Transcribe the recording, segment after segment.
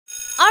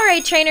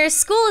Alright trainers,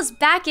 school is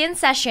back in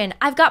session.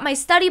 I've got my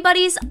study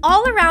buddies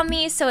all around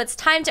me, so it's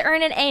time to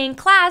earn an A in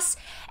class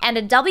and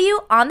a W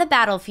on the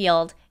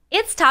battlefield.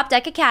 It's Top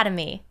Deck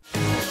Academy.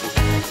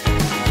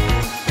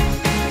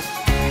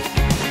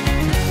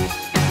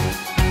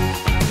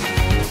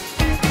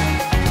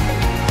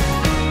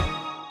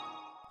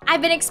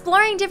 I've been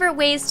exploring different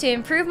ways to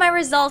improve my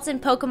results in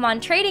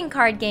Pokemon trading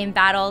card game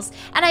battles,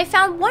 and I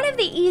found one of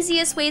the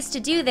easiest ways to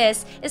do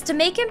this is to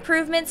make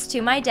improvements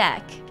to my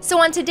deck.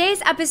 So on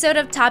today's episode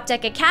of Top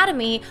Deck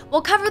Academy,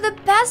 we'll cover the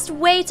best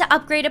way to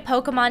upgrade a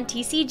Pokemon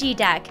TCG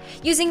deck,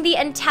 using the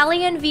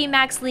Inteleon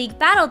VMAX League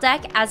Battle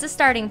Deck as a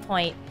starting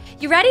point.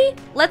 You ready?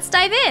 Let's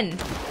dive in!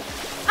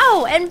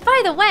 Oh, and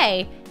by the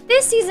way,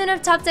 this season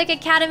of Top Deck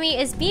Academy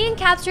is being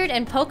captured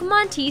in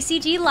Pokemon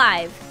TCG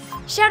Live.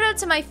 Shout out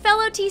to my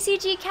fellow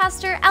TCG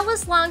caster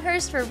Ellis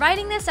Longhurst for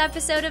writing this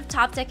episode of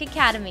Top Deck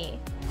Academy.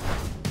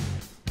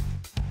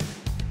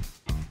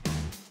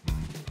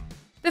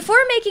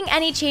 Before making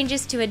any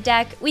changes to a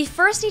deck, we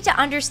first need to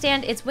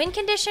understand its win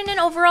condition and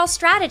overall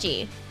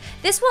strategy.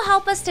 This will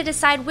help us to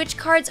decide which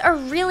cards are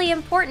really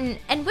important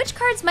and which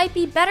cards might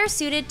be better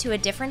suited to a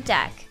different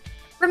deck.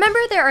 Remember,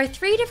 there are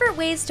 3 different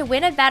ways to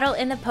win a battle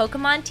in the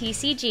Pokemon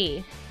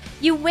TCG.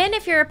 You win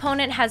if your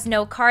opponent has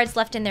no cards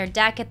left in their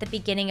deck at the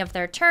beginning of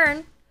their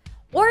turn,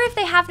 or if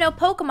they have no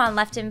Pokemon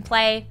left in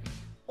play,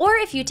 or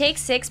if you take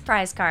 6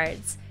 prize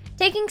cards.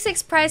 Taking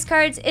 6 prize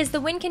cards is the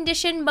win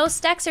condition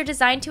most decks are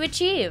designed to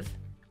achieve.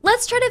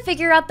 Let's try to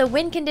figure out the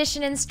win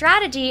condition and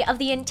strategy of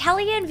the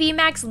Inteleon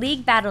VMAX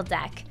League Battle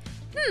Deck.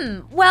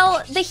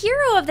 Well, the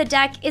hero of the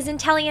deck is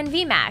Inteleon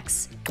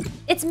VMAX.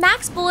 Its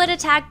max bullet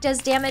attack does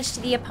damage to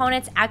the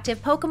opponent's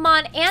active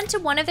Pokemon and to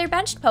one of their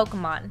benched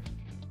Pokemon.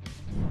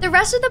 The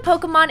rest of the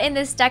Pokemon in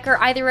this deck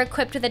are either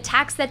equipped with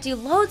attacks that do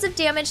loads of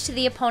damage to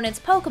the opponent's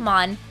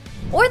Pokemon,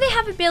 or they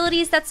have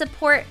abilities that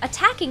support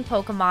attacking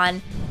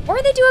Pokemon,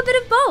 or they do a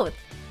bit of both.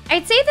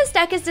 I'd say this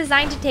deck is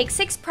designed to take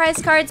 6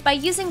 prize cards by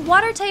using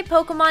Water-type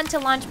Pokemon to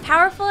launch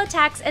powerful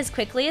attacks as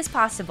quickly as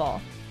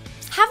possible.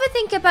 Have a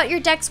think about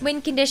your deck's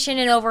win condition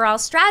and overall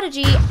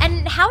strategy,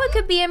 and how it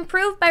could be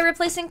improved by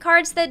replacing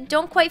cards that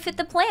don't quite fit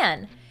the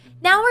plan.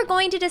 Now we're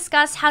going to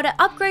discuss how to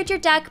upgrade your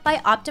deck by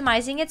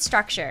optimizing its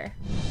structure.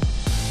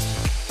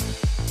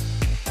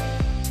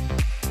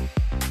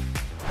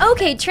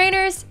 Okay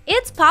trainers,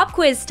 it's pop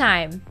quiz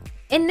time!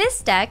 In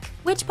this deck,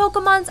 which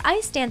Pokemon's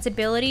Ice Dance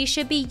ability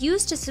should be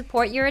used to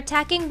support your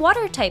attacking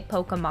Water-type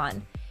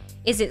Pokemon?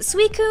 Is it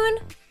Suicune,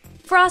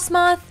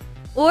 Frostmoth,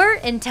 or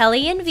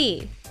Inteleon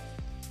V?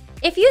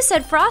 If you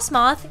said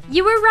Frostmoth,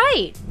 you were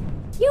right!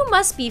 You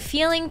must be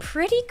feeling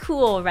pretty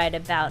cool right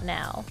about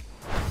now.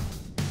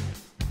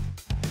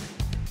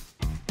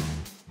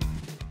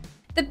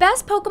 The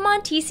best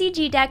Pokemon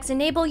TCG decks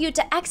enable you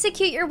to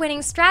execute your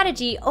winning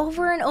strategy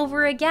over and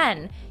over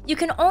again. You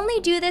can only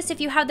do this if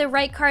you have the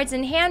right cards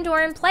in hand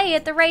or in play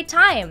at the right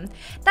time.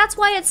 That's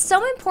why it's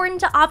so important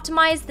to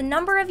optimize the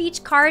number of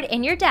each card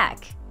in your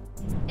deck.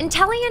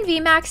 Inteleon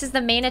VMAX is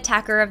the main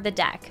attacker of the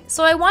deck,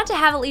 so I want to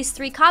have at least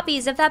 3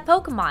 copies of that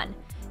Pokemon.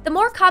 The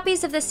more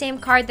copies of the same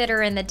card that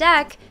are in the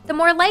deck, the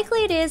more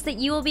likely it is that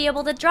you will be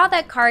able to draw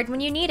that card when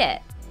you need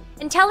it.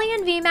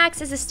 Inteleon VMAX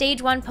is a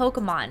Stage 1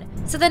 Pokemon,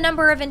 so the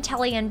number of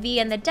Inteleon V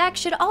in the deck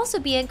should also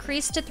be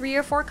increased to 3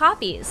 or 4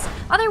 copies.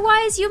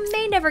 Otherwise, you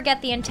may never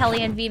get the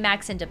Inteleon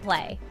VMAX into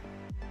play.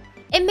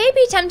 It may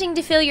be tempting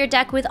to fill your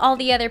deck with all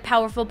the other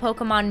powerful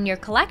Pokemon in your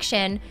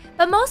collection,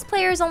 but most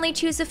players only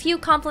choose a few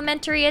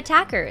complementary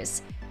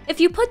attackers. If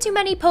you put too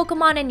many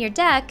Pokemon in your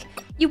deck,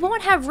 you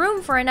won't have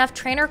room for enough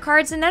trainer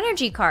cards and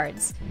energy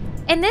cards.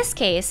 In this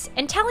case,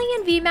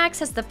 Inteleon VMAX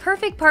has the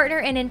perfect partner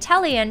in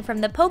Inteleon from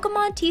the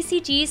Pokemon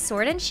TCG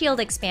Sword and Shield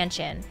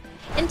expansion.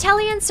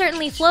 Inteleon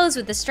certainly flows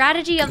with the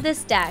strategy of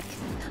this deck.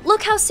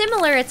 Look how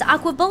similar its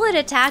Aqua Bullet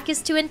attack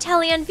is to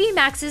Inteleon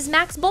VMAX's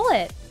Max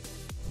Bullet.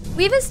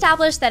 We've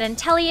established that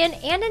Inteleon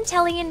and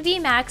Inteleon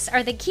VMAX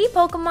are the key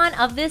Pokemon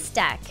of this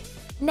deck.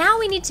 Now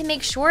we need to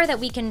make sure that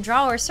we can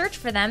draw or search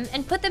for them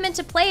and put them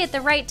into play at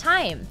the right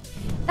time.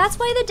 That's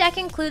why the deck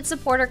includes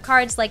supporter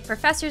cards like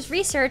Professor's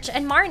Research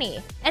and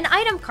Marnie, and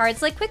item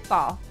cards like Quick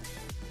Ball.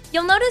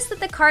 You'll notice that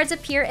the cards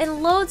appear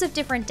in loads of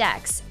different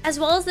decks, as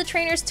well as the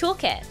Trainer's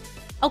Toolkit.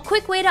 A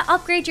quick way to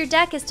upgrade your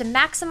deck is to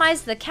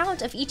maximize the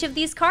count of each of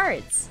these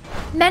cards.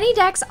 Many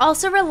decks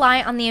also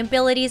rely on the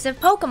abilities of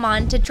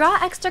Pokemon to draw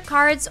extra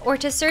cards or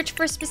to search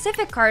for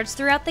specific cards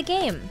throughout the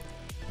game.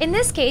 In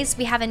this case,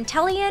 we have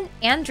Inteleon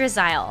and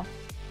Drizzile.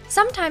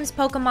 Sometimes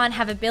Pokemon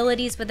have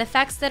abilities with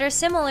effects that are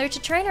similar to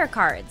trainer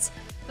cards,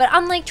 but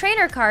unlike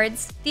trainer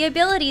cards, the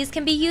abilities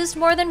can be used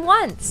more than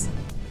once.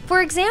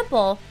 For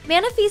example,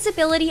 Manaphy's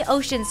ability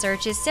Ocean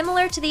Search is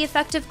similar to the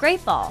effect of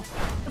Great Ball.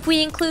 If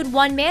we include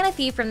 1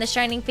 Manaphy from the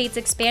Shining Fates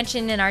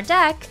expansion in our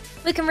deck,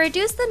 we can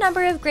reduce the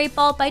number of Great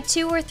Ball by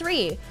 2 or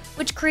 3,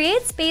 which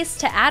creates space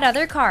to add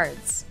other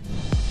cards.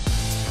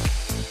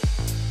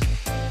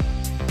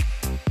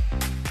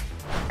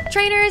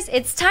 Trainers,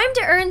 it's time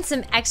to earn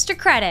some extra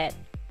credit.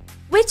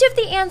 Which of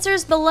the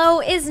answers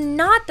below is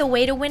not the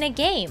way to win a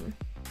game?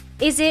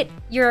 Is it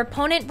your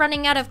opponent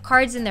running out of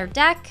cards in their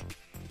deck?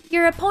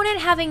 your opponent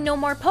having no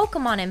more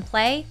Pokémon in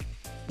play,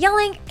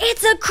 yelling,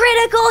 "It's a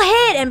critical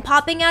hit!" and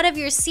popping out of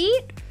your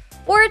seat,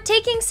 or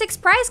taking 6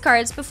 prize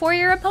cards before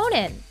your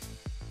opponent.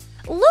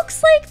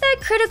 Looks like that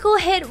critical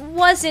hit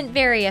wasn't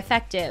very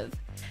effective.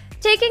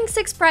 Taking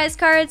 6 prize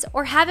cards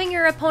or having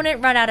your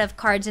opponent run out of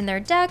cards in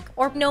their deck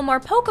or no more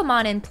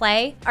Pokémon in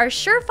play are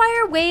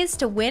surefire ways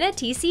to win a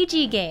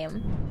TCG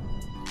game.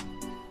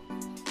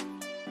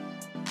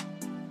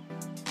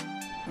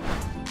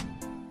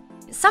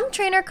 Some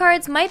trainer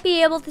cards might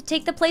be able to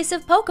take the place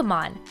of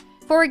Pokémon.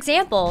 For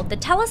example, the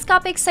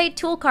Telescopic Sight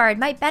tool card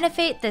might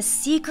benefit the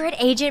Secret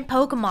Agent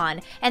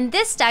Pokémon and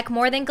this deck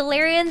more than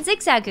Galarian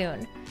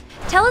Zigzagoon.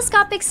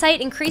 Telescopic Sight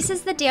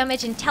increases the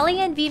damage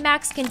Inteleon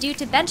VMAX can do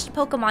to benched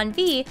Pokemon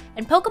V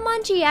and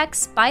Pokemon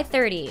GX by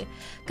 30,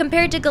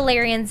 compared to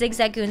Galarian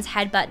Zigzagoon's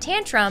Headbutt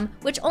Tantrum,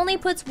 which only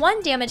puts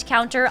 1 damage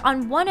counter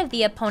on one of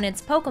the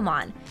opponent's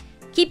Pokemon.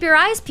 Keep your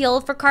eyes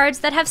peeled for cards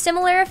that have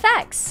similar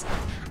effects.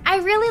 I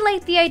really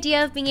like the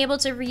idea of being able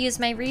to reuse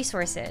my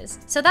resources,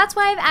 so that's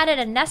why I've added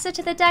a Nessa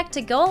to the deck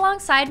to go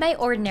alongside my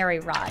ordinary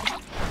rod.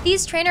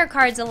 These trainer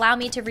cards allow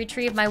me to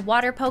retrieve my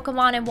water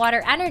Pokemon and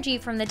water energy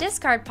from the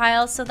discard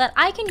pile so that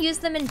I can use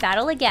them in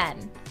battle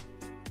again.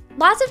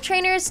 Lots of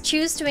trainers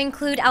choose to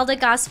include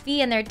Eldegoss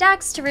V in their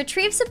decks to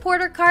retrieve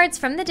supporter cards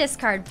from the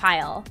discard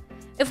pile.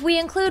 If we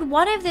include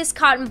one of this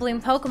Cotton Bloom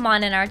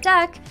Pokemon in our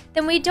deck,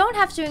 then we don't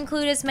have to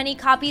include as many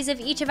copies of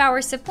each of our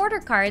supporter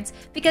cards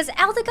because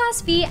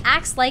Eldegoss V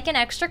acts like an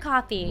extra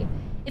copy.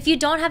 If you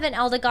don't have an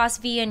Eldegoss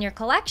V in your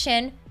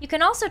collection, you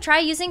can also try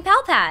using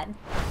Palpad.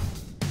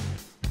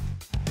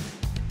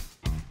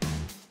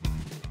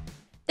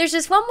 There's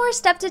just one more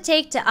step to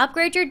take to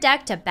upgrade your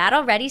deck to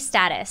Battle Ready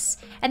status,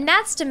 and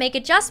that's to make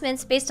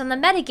adjustments based on the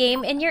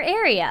metagame in your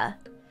area.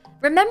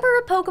 Remember,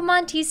 a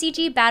Pokemon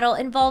TCG battle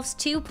involves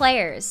 2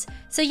 players,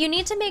 so you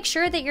need to make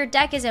sure that your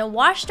deck isn't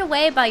washed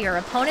away by your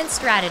opponent's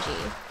strategy.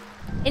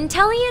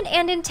 Inteleon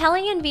and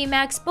Inteleon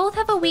VMAX both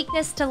have a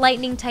weakness to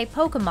Lightning-type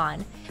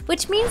Pokemon,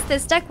 which means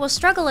this deck will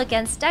struggle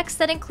against decks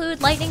that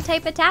include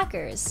Lightning-type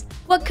attackers.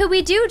 What could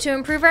we do to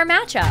improve our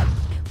matchup?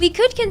 We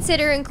could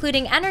consider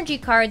including energy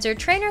cards or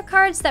trainer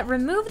cards that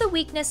remove the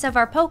weakness of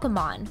our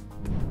Pokemon.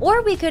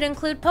 Or we could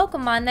include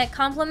Pokemon that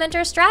complement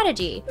our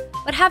strategy,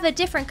 but have a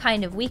different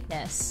kind of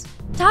weakness.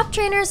 Top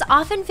trainers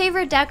often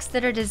favor decks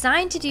that are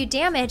designed to do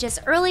damage as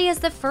early as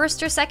the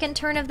 1st or 2nd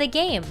turn of the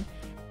game.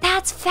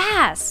 That's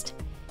fast!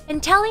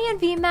 Inteleon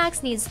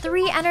VMAX needs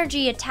 3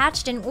 energy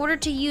attached in order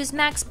to use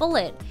Max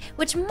Bullet,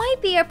 which might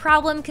be a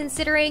problem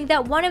considering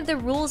that one of the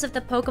rules of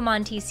the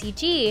Pokemon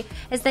TCG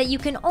is that you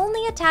can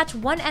only attach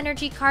 1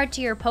 energy card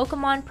to your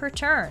Pokemon per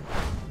turn.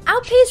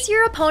 Outpace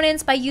your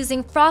opponents by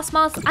using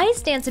Frostmoth's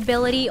Ice Dance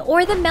ability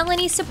or the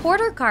Melanie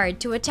supporter card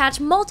to attach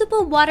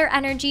multiple water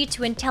energy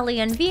to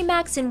Inteleon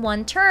VMAX in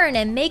 1 turn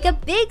and make a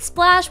big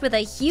splash with a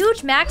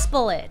huge Max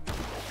Bullet.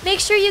 Make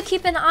sure you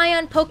keep an eye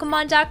on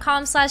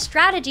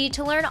Pokemon.com/strategy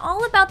to learn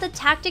all about the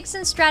tactics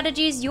and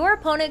strategies your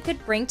opponent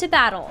could bring to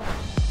battle.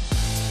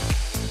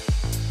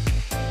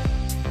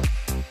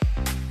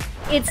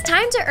 It's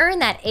time to earn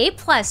that A+,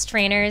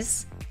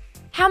 trainers!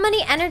 How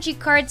many energy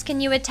cards can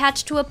you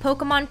attach to a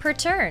Pokemon per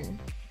turn?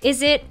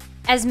 Is it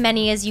as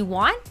many as you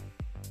want?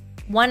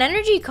 1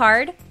 energy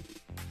card?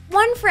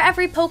 1 for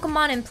every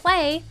Pokemon in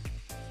play?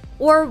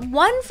 Or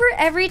 1 for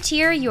every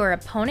tear your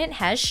opponent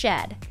has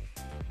shed?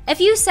 If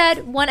you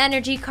said 1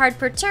 energy card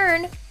per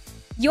turn,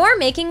 you're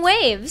making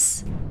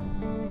waves!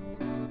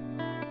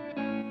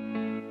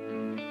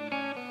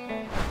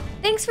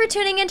 Thanks for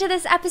tuning into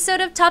this episode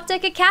of Top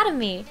Deck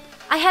Academy!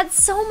 I had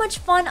so much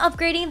fun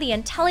upgrading the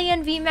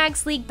Inteleon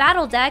VMAX League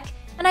Battle deck,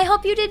 and I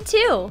hope you did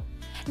too!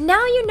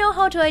 Now you know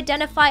how to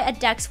identify a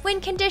deck's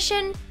win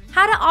condition,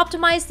 how to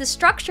optimize the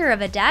structure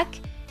of a deck,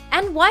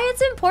 and why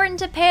it's important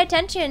to pay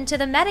attention to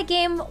the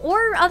metagame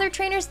or other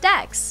trainers'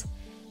 decks.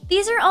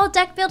 These are all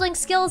deck building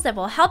skills that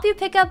will help you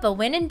pick up a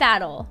win in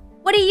battle.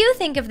 What do you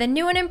think of the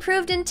new and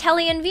improved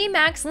Inteleon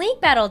VMAX League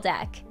Battle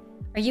deck?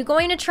 Are you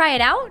going to try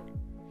it out?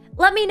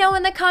 Let me know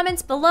in the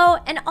comments below,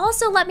 and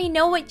also let me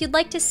know what you'd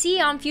like to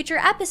see on future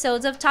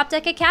episodes of Top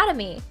Deck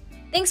Academy.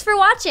 Thanks for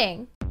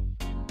watching!